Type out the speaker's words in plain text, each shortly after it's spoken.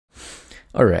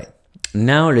All right,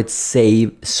 now let's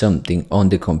save something on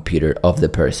the computer of the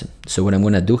person. So what I'm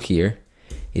gonna do here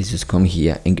is just come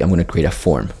here and I'm gonna create a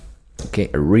form. Okay,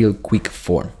 a real quick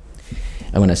form.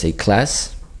 I'm gonna say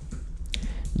class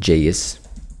JS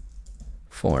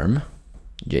form,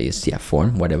 JS, yeah,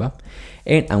 form, whatever.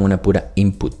 And I'm gonna put an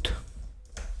input.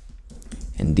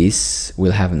 And this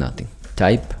will have nothing.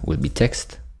 Type will be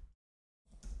text.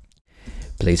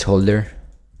 Placeholder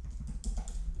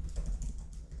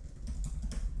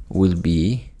will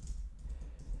be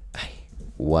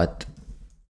what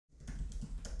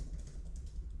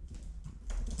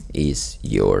is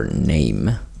your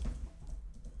name,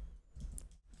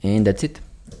 and that's it.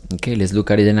 Okay, let's look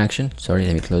at it in action. Sorry,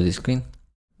 let me close the screen.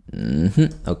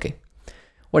 Okay,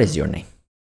 what is your name?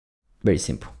 Very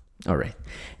simple. All right,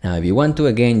 now if you want to,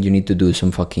 again, you need to do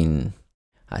some fucking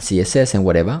CSS and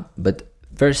whatever, but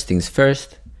first things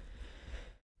first,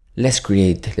 let's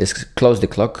close the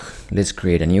clock. Let's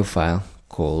create a new file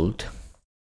called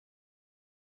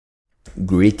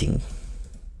greeting.js.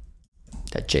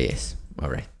 All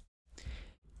right,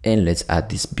 and let's add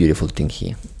this beautiful thing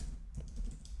here.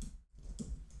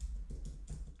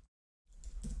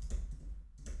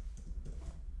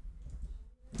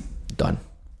 Done.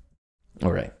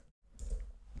 All right,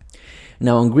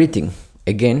 now on greeting,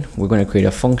 again, we're going to create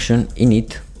a function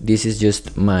init. This is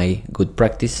just my good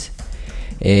practice,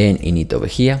 and init over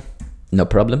here, no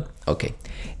problem. Okay,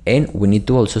 and we need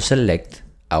to also select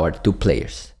our two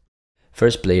players.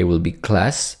 First player will be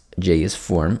class JS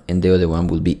form, and the other one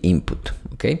will be input.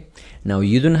 Okay, now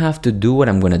you don't have to do what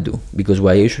I'm gonna do, because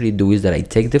what I usually do is that I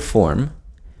take the form,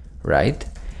 right,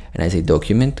 and I say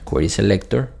document query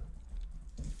selector,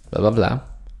 blah blah blah,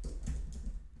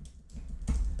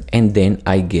 and then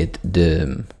I get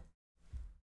the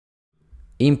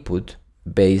input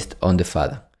based on the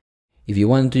father. If you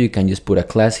want to, you can just put a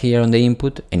class here on the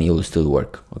input and it will still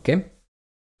work. Okay,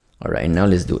 all right, now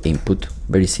let's do input.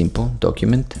 Very simple.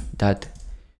 Document that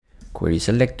query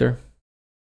selector,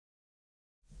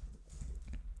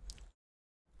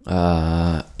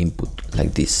 input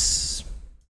like this,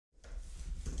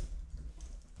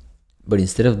 but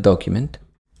instead of document,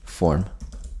 form.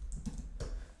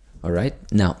 All right,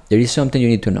 now there is something you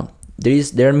need to know.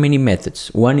 There are many methods.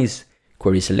 One is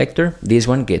query selector. This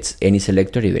one gets any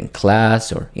selector, even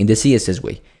class, or in the CSS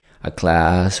way, a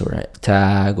class or a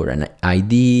tag or an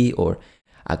ID or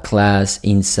a class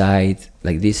inside,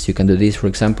 like this. You can do this, for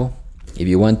example, if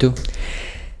you want to.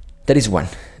 That is one.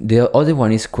 The other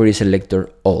one is query selector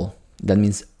all. That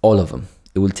means all of them.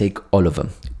 It will take all of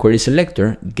them. Query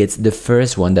selector gets the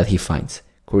first one that he finds.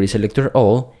 Query selector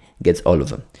all gets all of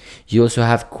them. You also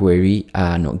have query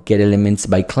get elements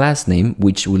by class name,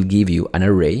 which will give you an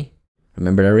array.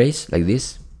 Remember arrays like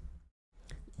this?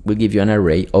 Will give you an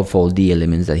array of all the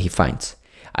elements that he finds.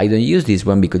 I don't use this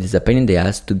one because it's a pain in the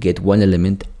ass to get one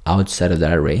element outside of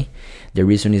that array. The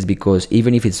reason is because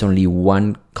even if it's only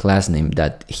one class name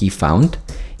that he found,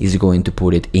 he's going to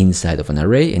put it inside of an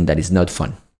array, and that is not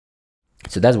fun.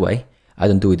 So that's why I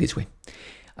don't do it this way.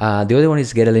 The other one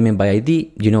is get element by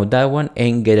ID, you know that one,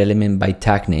 and get element by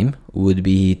tag name would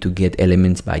be to get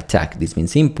elements by tag. This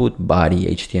means input, body,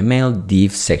 HTML,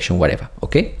 div, section, whatever.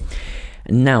 Okay.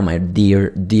 Now, my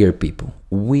dear people,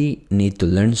 we need to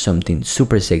learn something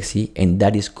super sexy, and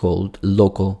that is called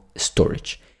local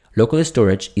storage. Local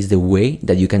storage is the way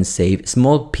that you can save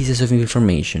small pieces of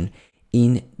information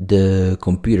in the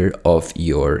computer of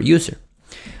your user.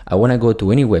 I want to go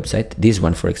to any website, this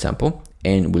one for example,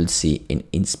 and we'll see in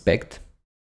inspect.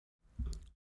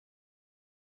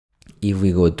 If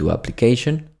we go to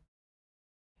application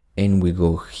and we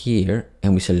go here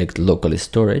and we select local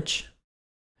storage,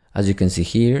 as you can see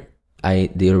here,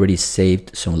 they already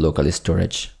saved some local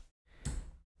storage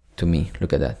to me.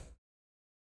 Look at that.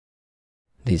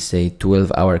 They say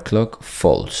 12-hour clock,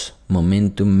 false.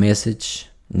 Momentum message,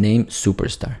 name,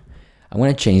 superstar. I'm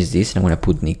going to change this and I'm going to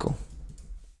put Nico.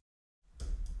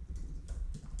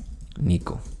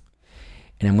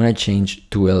 And I'm going to change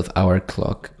 12-hour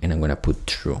clock and I'm going to put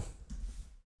true.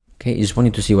 Okay, just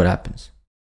wanted to see what happens.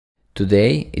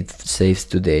 Today, it saves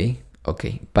today.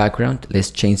 Okay, background, let's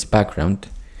change background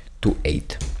to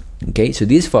 8. Okay, so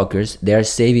these fuckers, they are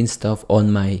saving stuff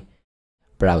on my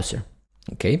browser,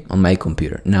 okay, on my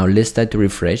computer. Now let's try to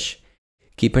refresh.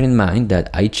 Keeping in mind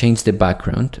that I changed the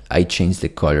background, I changed the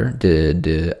color,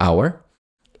 the hour,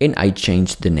 and I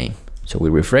changed the name. So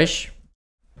we refresh.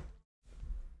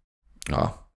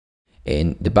 Oh,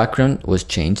 and the background was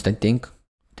changed, I think.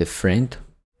 The friend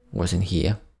wasn't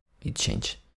here, it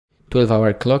changed.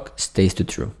 12-hour clock stays to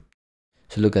true.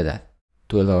 So look at that,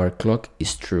 12-hour clock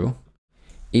is true.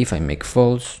 If I make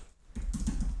false,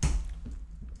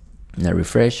 Now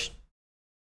refresh.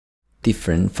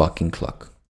 Different fucking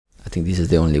clock. I think this is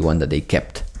the only one that they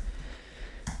kept.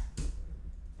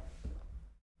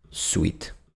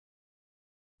 Sweet.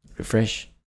 Refresh.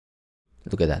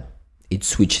 Look at that. It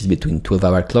switches between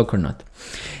 12-hour clock or not.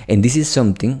 And this is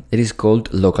something that is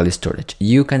called local storage.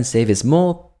 You can save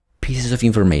small pieces of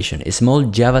information, small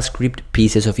JavaScript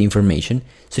pieces of information,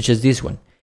 such as this one.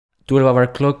 12-hour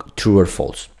clock, true or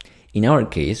false. In our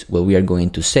case, what we are going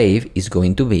to save is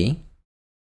going to be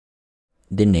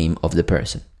the name of the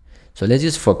person. So let's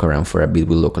just fuck around for a bit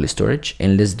with local storage,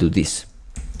 and let's do this.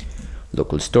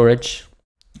 Local storage,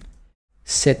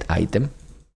 set item,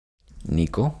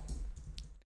 Nico,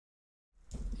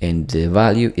 and the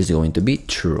value is going to be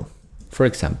true. For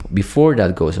example, before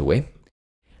that goes away,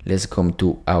 let's come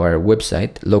to our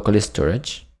website, local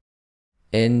storage,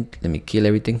 and let me kill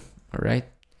everything. All right.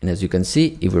 And as you can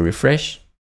see, if we refresh,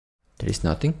 there is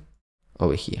nothing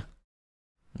over here.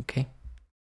 Okay.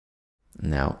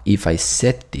 Now, if I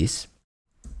set this,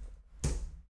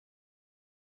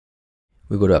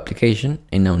 we go to application,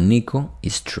 and now Nico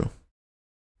is true.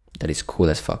 That is cool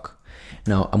as fuck.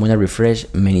 Now, I'm gonna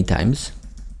refresh many times.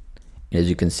 As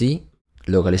you can see,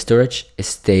 local storage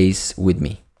stays with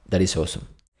me. That is awesome.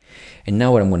 And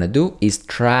now what I'm gonna do is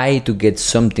try to get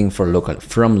something from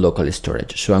local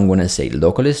storage. So I'm gonna say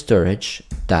local storage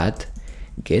dot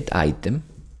get item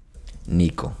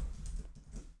Nico.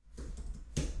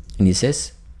 And it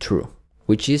says true,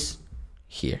 which is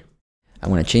here. I'm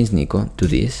gonna change Nico to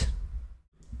this,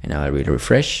 and I will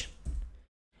refresh.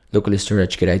 Local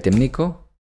storage get item Nico,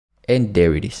 and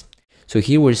there it is. So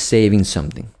here we're saving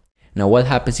something. Now what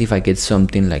happens if I get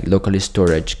something like local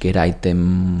storage get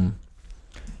item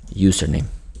username?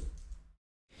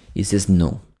 It says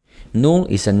null. Null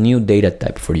is a new data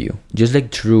type for you. Just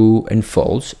like true and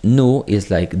false, null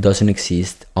is like doesn't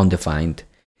exist, undefined,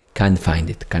 can't find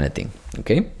it kind of thing.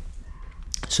 Okay?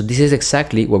 So this is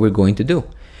exactly what we're going to do.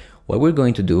 What we're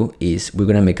going to do is we're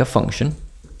going to make a function,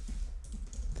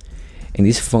 and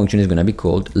this function is going to be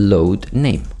called load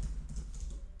name.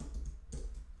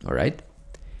 All right?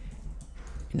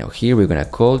 Now here we're going to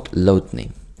call it load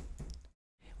name.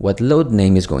 What load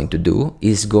name is going to do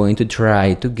is going to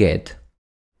try to get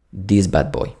this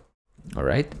bad boy, all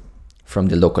right, from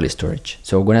the local storage.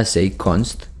 So we're going to say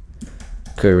const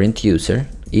current user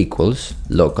equals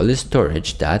local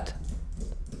storage dot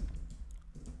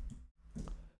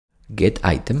get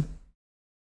item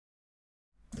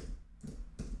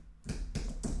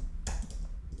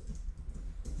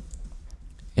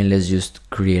and let's just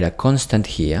create a constant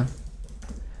here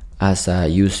as a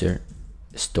user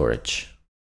storage,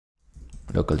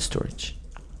 local storage,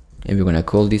 and we're gonna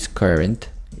call this current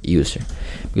user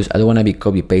because I don't want to be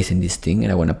copy pasting this thing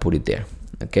and I want to put it there.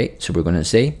 Okay, so we're gonna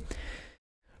say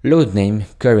load name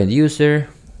current user,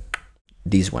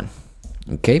 this one.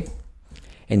 Okay,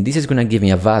 and this is gonna give me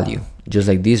a value just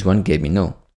like this one gave me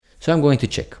no. So I'm going to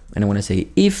check and I want to say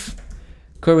if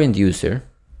current user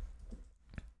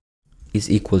is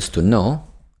equals to no,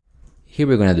 here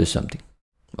we're gonna do something.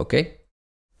 Okay,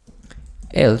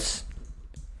 else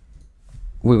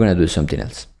we're gonna do something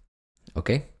else.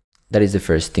 Okay, that is the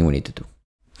first thing we need to do.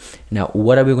 Now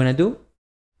what are we gonna do?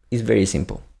 It's very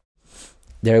simple.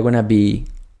 There are gonna be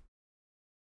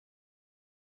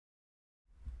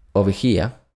over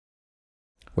here,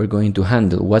 we're going to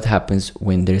handle what happens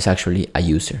when there is actually a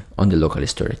user on the local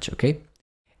storage. Okay,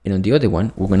 and on the other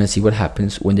one we're gonna see what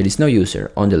happens when there is no user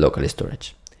on the local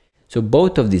storage. So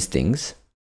both of these things,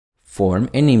 form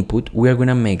and input, we are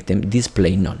gonna make them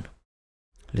display none.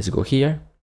 Let's go here,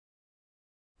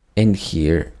 and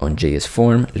here on JS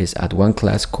form, let's add one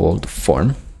class called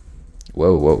form.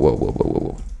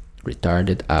 Whoa.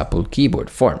 Retarded Apple keyboard,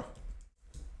 form.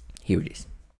 Here it is.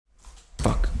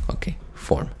 Fuck, okay,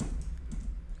 form.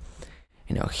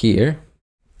 And now here,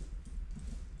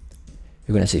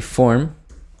 we're gonna say form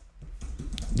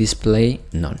display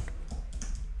none.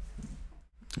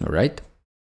 All right.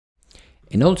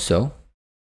 And also,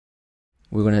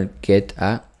 we're gonna get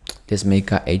a, let's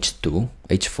make a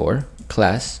h4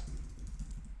 class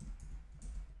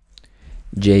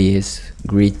JS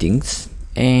greetings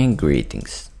and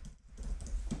greetings.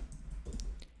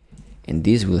 And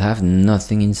this will have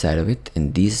nothing inside of it,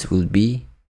 and this will be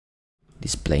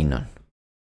display none.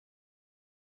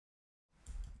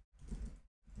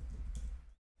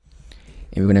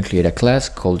 And we're gonna create a class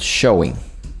called showing.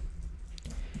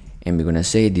 And we're gonna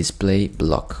say display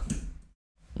block.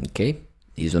 Okay,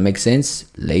 this will make sense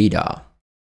later.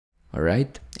 All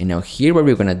right, and now here what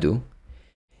we're gonna do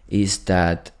is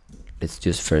that, let's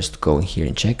just first go here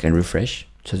and check and refresh.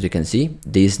 So as you can see,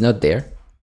 this is not there.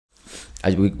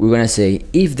 we're gonna say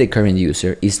if the current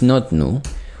user is not new,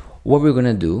 what we're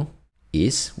gonna do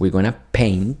is we're gonna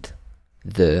paint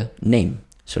the name.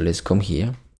 So let's come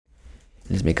here.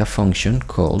 Let's make a function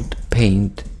called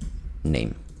paint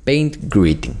name, paint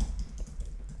greeting.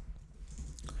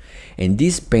 And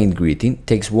this paint greeting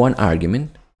takes one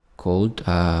argument called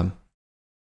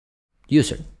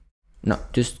user. No,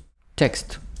 just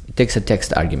text. It takes a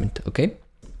text argument, okay?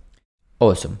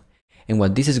 Awesome. And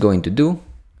what this is going to do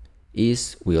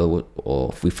is we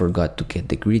forgot to get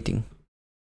the greeting.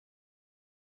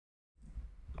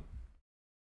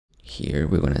 Here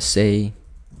we're gonna say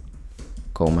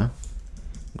comma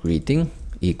greeting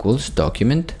equals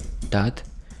document dot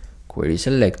query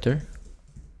selector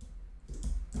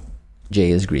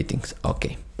JS greetings.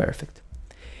 Okay, perfect.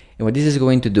 And what this is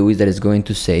going to do is that it's going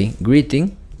to say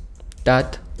greeting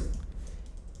dot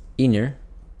inner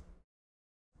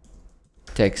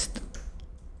text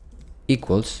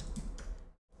equals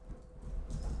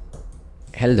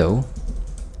hello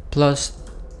plus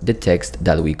the text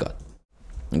that we got.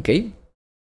 Okay,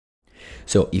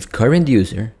 so if current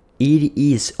user it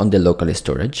is on the local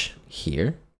storage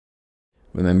here,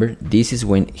 remember this is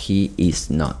when he is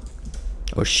not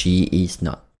or she is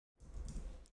not,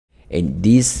 and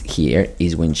this here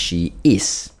is when she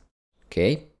is.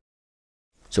 Okay,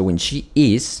 so when she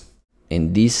is,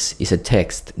 and this is a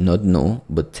text, not no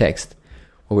but text,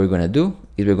 what we're gonna do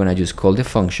is we're gonna just call the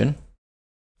function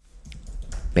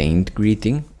paint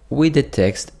greeting with the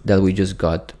text that we just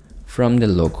got from the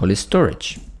local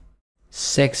storage.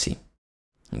 Sexy.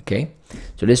 Okay,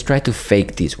 so let's try to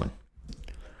fake this one.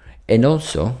 And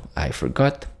also I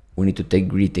forgot, we need to take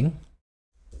greeting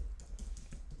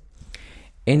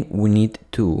and we need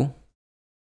to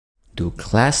do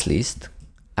class list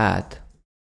add,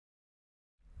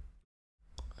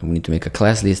 and we need to make a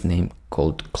class list name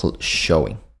called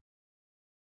showing.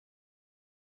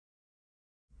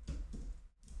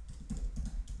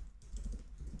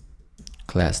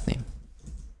 Class name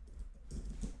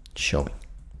showing,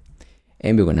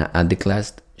 and we're gonna add the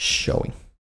class showing.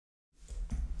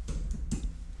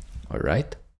 All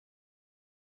right,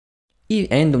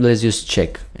 and let's just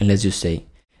check and let's just say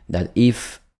that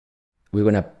if we're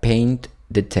gonna paint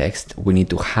the text, we need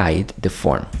to hide the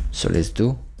form. So let's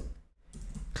do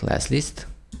class list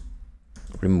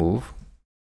remove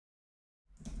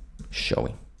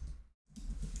showing.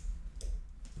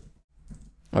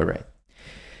 All right,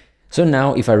 so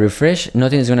now if I refresh,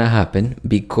 nothing is gonna happen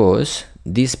because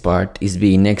this part is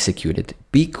being executed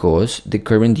because the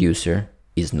current user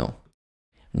is no.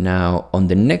 Now on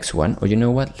the next one, or you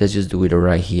know what, let's just do it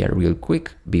right here real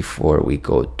quick before we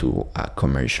go to a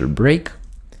commercial break.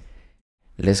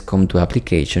 Let's come to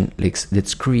application.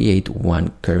 Let's create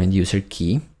one current user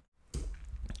key.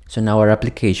 So now our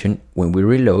application, when we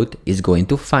reload, is going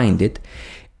to find it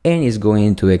and is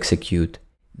going to execute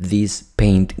this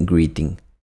paint greeting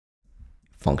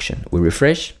function. We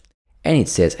refresh and it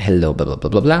says hello blah blah blah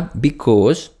blah blah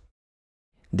because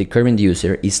the current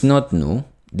user is not new.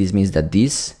 This means that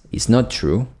this is not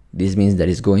true. This means that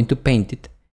it's going to paint it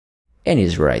and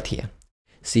it's right here.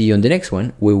 See you on the next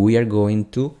one where we are going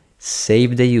to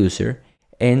save the user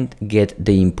and get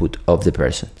the input of the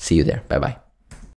person. See you there. Bye bye.